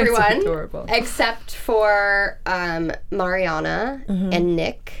about everyone adorable. Except for Mariana and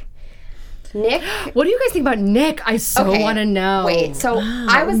Nick. What do you guys think about Nick? I so want to know. Wait, so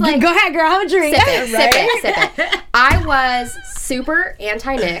I was like, go ahead, girl, have a drink. Sip it. I was super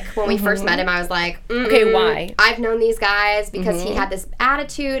anti-Nick when we first met him. I was like, okay, why? I've known these guys because he had this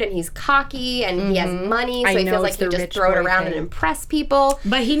attitude and he's cocky and he has money, so he feels like he just throw it around and impress people.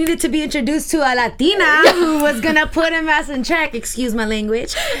 But he needed to be introduced to a Latina who was gonna put him ass in check, excuse my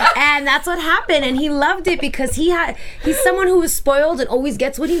language. And that's what happened, and he loved it because he's someone who is spoiled and always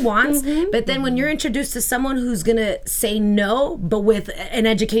gets what he wants. But then when you're introduced to someone who's gonna say no, but with an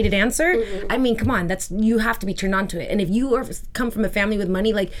educated answer, I mean, come on, you have to be turned on to it. And if you come from a family with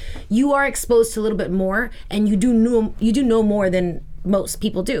money, like, you are exposed to a little bit more, and you do know more than most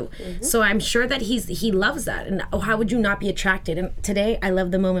people do. So I'm sure that he loves that. And how would you not be attracted? And today I love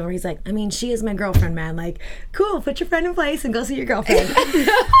the moment where he's like, I mean, she is my girlfriend, man. Like, cool, put your friend in place and go see your girlfriend.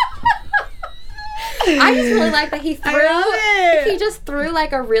 I just really like that he just threw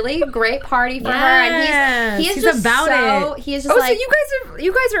like a really great party for her, and he's just about it. He is just so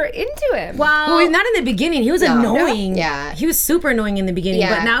you guys are into him. Well, not in the beginning. He was annoying. Yeah, he was super annoying in the beginning,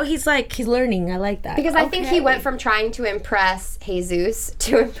 Yeah. but now he's learning. I like that because I think he went from trying to impress Jesus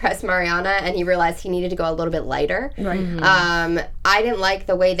to impress Mariana, and he realized he needed to go a little bit lighter. Right. I didn't like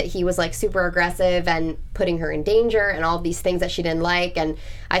the way that he was like super aggressive and putting her in danger and all these things that she didn't like, and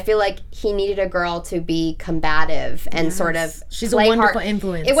I feel like he needed a girl to be combative and sort of she's a wonderful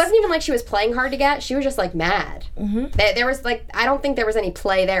influence. It wasn't even like she was playing hard to get. She was just like mad. There was like, I don't think there was any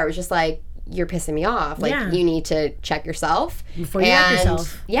play there. It was just like, you're pissing me off. Like, you need to check yourself before you wreck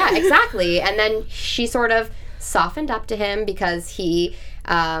yourself. Yeah, exactly. And then she sort of softened up to him because he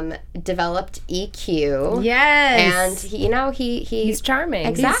developed EQ. Yes. And he's charming.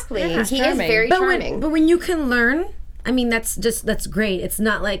 Exactly. He's he charming. is very charming. But when you can learn, I mean, that's great. It's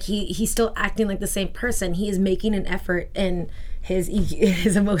not like he's still acting like the same person. He is making an effort in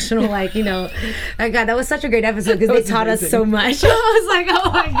his emotional, like, you know. Oh God, that was such a great episode because they taught us so much. I was like,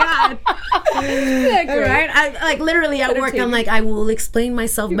 oh my God. All right, I like literally at work. I'm like, I will explain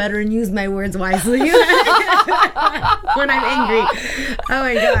myself better and use my words wisely when I'm angry. Oh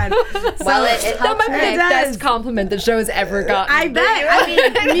my God. Well, it that might be the best compliment the show's ever gotten. I bet. I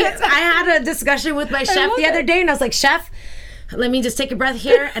mean, I had a discussion with my chef the other day, and I was like, Chef, let me just take a breath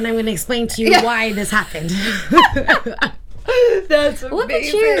here, and I'm going to explain to you why this happened. That's amazing. Look at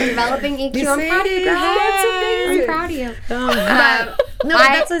you developing EQ. I'm proud of you, girl. That's amazing. I'm proud of you. No, but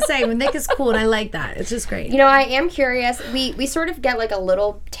that's the same. Nick is cool, and I like that. It's just great. You know, I am curious. We sort of get like a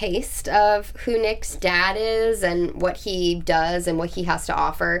little taste of who Nick's dad is and what he does and what he has to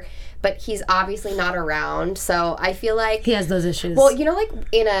offer. But he's obviously not around, so I feel like he has those issues. Well, you know, like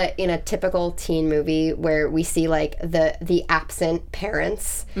in a typical teen movie where we see like the absent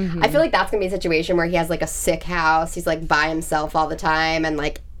parents, I feel like that's gonna be a situation where he has like a sick house. He's like by himself all the time and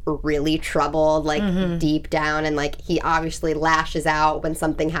like really troubled, like deep down, and like he obviously lashes out when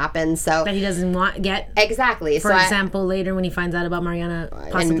something happens. So that he doesn't get exactly. For example, later when he finds out about Mariana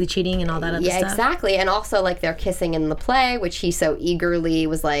possibly cheating and all that other stuff. Yeah, exactly. And also like they're kissing in the play, which he so eagerly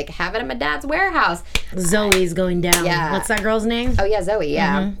was like, have it at my dad's warehouse. Zoe's going down. Yeah. What's that girl's name? Oh yeah, Zoe.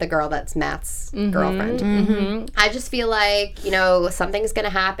 Yeah, the girl that's Matt's girlfriend. I just feel like, you know, something's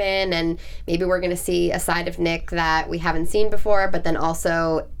gonna happen, and maybe we're gonna see a side of Nick that we haven't seen before, but then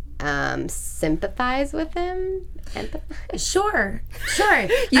also sympathize with him. Sure.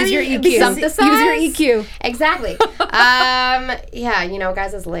 Use your EQ. Use your EQ. Exactly. Yeah, you know,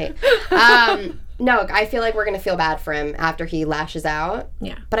 guys, it's late. No, I feel like we're going to feel bad for him after he lashes out.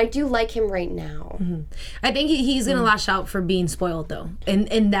 Yeah. But I do like him right now. I think he's going to lash out for being spoiled, though,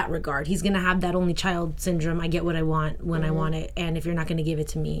 in that regard. He's going to have that only child syndrome. I get what I want when I want it, and if you're not going to give it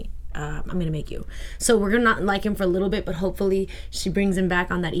to me, I'm going to make you. So we're going to not like him for a little bit, but hopefully she brings him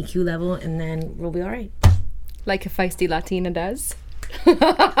back on that EQ level, and then we'll be all right. Like a feisty Latina does. Girl,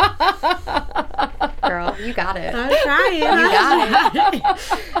 you got it. I'm trying. You got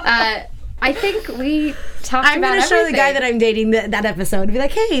it. I think we talked I'm about going to show the everything. guy that I'm dating that episode and be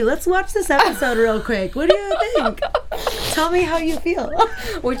like, hey, let's watch this episode real quick. What do you think? Tell me how you feel.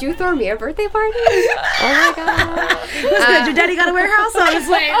 Would you throw me a birthday party? Oh my God. Who's good? Your daddy got a warehouse?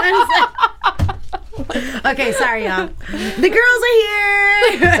 Okay, sorry, y'all. The girls are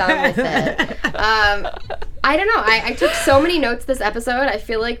here. Done with it. I don't know. I took so many notes this episode. I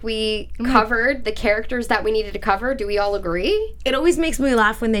feel like we covered the characters that we needed to cover. Do we all agree? It always makes me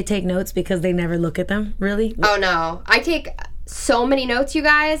laugh when they take notes because they never look at them. Really? Oh, no. I take so many notes, you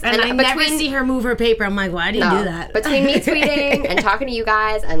guys. And I never see her move her paper. I'm like, why do you do that? Between me tweeting and talking to you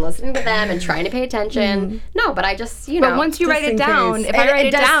guys and listening to them and trying to pay attention. No, but I just, you know. But once you write it down, if I write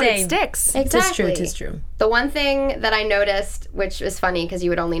it down, it sticks. Exactly. It is true. The one thing that I noticed, which is funny because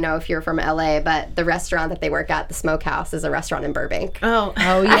you would only know if you're from LA, but the restaurant that they work at, the Smokehouse, is a restaurant in Burbank. Oh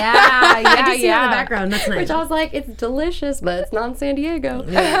yeah. I can see it in the background. That's nice. Which I was like, it's delicious, but it's not in San Diego.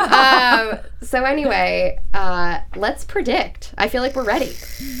 So anyway, let's predict. I feel like we're ready.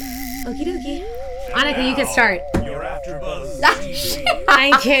 Okie dokie. Annika, you can start. Your AfterBuzz.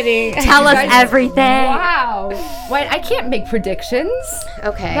 I'm kidding. Tell us everything. Wow. Wait, I can't make predictions.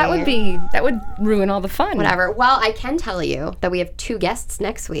 Okay. That would ruin all the fun. Whatever. Well, I can tell you that we have 2 guests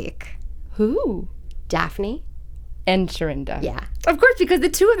next week. Who? Daphne. And Sharinda. Yeah. Of course, because the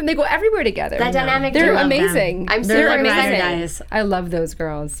two of them, they go everywhere together. That dynamic. They're duo. amazing. I'm They're super like ride or excited. dies. I love those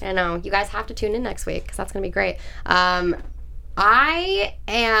girls. I know. You guys have to tune in next week because that's going to be great. I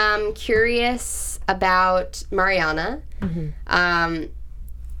am curious about Mariana.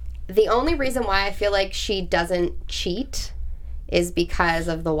 The only reason why I feel like she doesn't cheat is because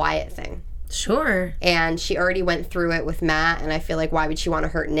of the Wyatt thing. Sure. And she already went through it with Matt, and I feel like why would she want to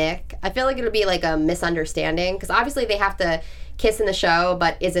hurt Nick? I feel like it'll be like a misunderstanding, because obviously they have to kiss in the show,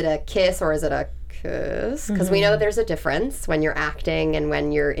 but is it a kiss or is it a kiss? Because we know there's a difference when you're acting and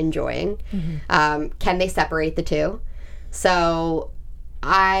when you're enjoying. Can they separate the two? So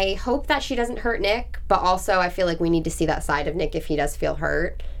I hope that she doesn't hurt Nick, but also I feel like we need to see that side of Nick if he does feel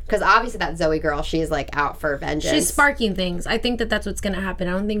hurt. Because obviously that Zoe girl, she is like out for vengeance. She's sparking things. I think that that's what's going to happen.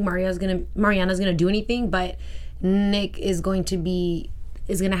 I don't think Mariana's going to do anything, but Nick is going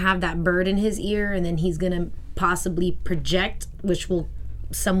to have that bird in his ear, and then he's going to possibly project, which will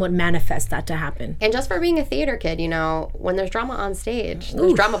somewhat manifest that to happen. And just for being a theater kid, you know, when there's drama on stage,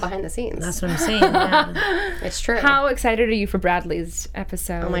 there's drama behind the scenes. That's what I'm saying. Yeah. It's true. How excited are you for Bradley's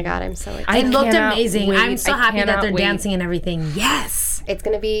episode? Oh my God, I'm so excited. It looked amazing. Wait. I'm so happy that they're wait. dancing and everything. Yes. It's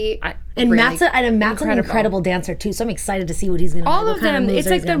going to be And really Matt's an incredible dancer too, so I'm excited to see what he's going to do. All of them. It's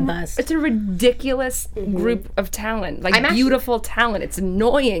like bust. it's a ridiculous group of talent, like beautiful talent. It's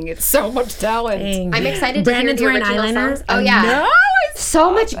annoying. It's so much talent. Dang. I'm excited Brandon's to hear the wearing original eyeliner. songs. Oh yeah. No,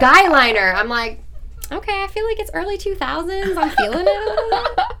 So much guy liner. I'm like, okay, I feel like it's early 2000s. I'm feeling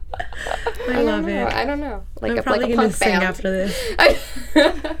it. I love it. I don't know. Like I'm probably like a going punk to sing band. after this.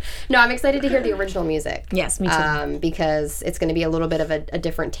 No, I'm excited to hear the original music. Yes, me too. Because it's going to be a little bit of a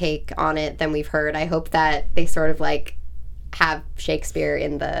different take on it than we've heard. I hope that they sort of like have Shakespeare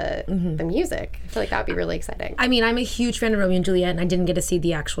in the music. I feel like that would be really exciting. I mean, I'm a huge fan of Romeo and Juliet, and I didn't get to see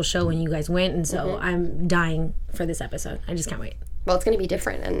the actual show when you guys went, and so I'm dying for this episode. I just can't wait. Well, it's going to be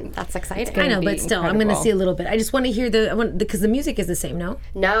different, and that's exciting. I know, but still, I'm going to see a little bit. I just want to hear because the music is the same, no?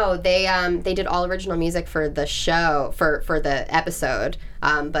 No, they did all original music for the show, for the episode.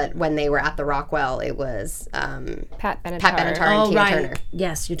 But when they were at the Rockwell, it was Pat Benatar and Tina Turner.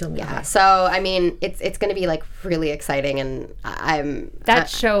 Yes, you told me. Yeah. So I mean, it's going to be like really exciting, and that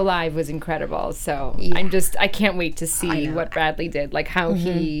show live was incredible. So I can't wait to see what Bradley did, like how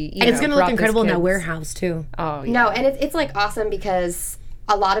he. And it's going to look incredible in that warehouse too. Oh yeah. No, and it's like awesome because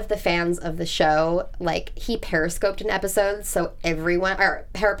a lot of the fans of the show, like he periscoped an episode, so everyone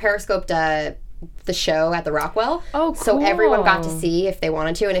periscoped the show at the Rockwell. Oh, cool. So everyone got to see if they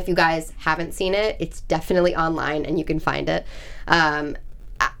wanted to, and if you guys haven't seen it, it's definitely online and you can find it.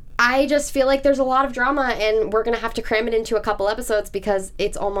 I just feel like there's a lot of drama, and we're gonna have to cram it into a couple episodes because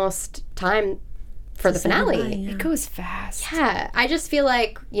it's almost time for the finale. It goes fast. Yeah, I just feel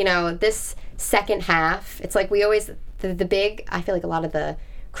like, you know, this second half, it's like we always the big, I feel like a lot of the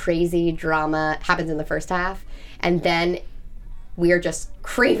crazy drama happens in the first half, and then we are just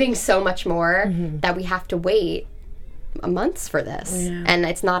craving so much more that we have to wait months for this. And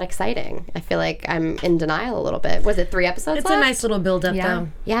it's not exciting. I feel like I'm in denial a little bit. Was it 3 episodes It's left? a nice little build-up, though.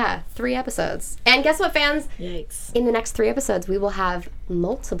 Yeah, 3 episodes. And guess what, fans? Yikes. In the next 3 episodes, we will have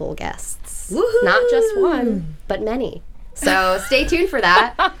multiple guests. Woohoo! Not just one, but many. So stay tuned for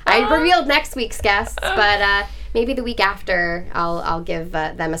that. I revealed next week's guests, but maybe the week after I'll give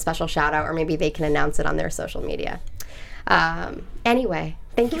them a special shout out, or maybe they can announce it on their social media. Anyway,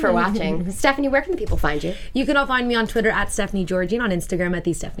 thank you for watching. Stephanie, where can the people find you? You can all find me on Twitter at Stephanie Georgie and on Instagram at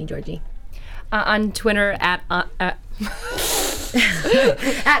 @TheStephanieGeorgie. On Twitter at At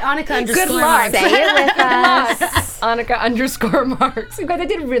Annika _Marks. Good luck. Say it with us. Annika _Marks. You guys, I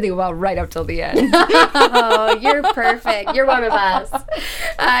did really well right up till the end. Oh, you're perfect. You're one of us.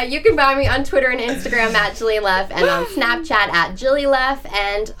 You can find me on Twitter and Instagram at JillieLeff, and on Snapchat at JillieLeff.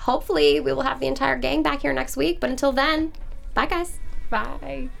 And hopefully we will have the entire gang back here next week. But until then, bye guys.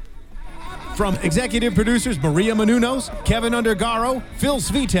 Bye. From executive producers Maria Menounos, Kevin Undergaro, Phil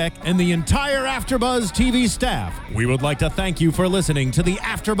Svitek, and the entire AfterBuzz TV staff, we would like to thank you for listening to the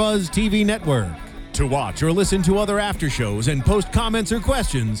AfterBuzz TV network. To watch or listen to other after shows and post comments or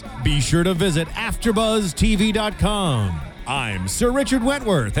questions, be sure to visit AfterBuzzTV.com. I'm Sir Richard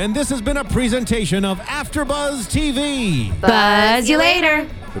Wentworth, and this has been a presentation of AfterBuzz TV. Buzz you later.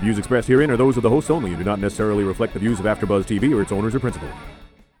 The views expressed herein are those of the hosts only and do not necessarily reflect the views of AfterBuzz TV or its owners or principals.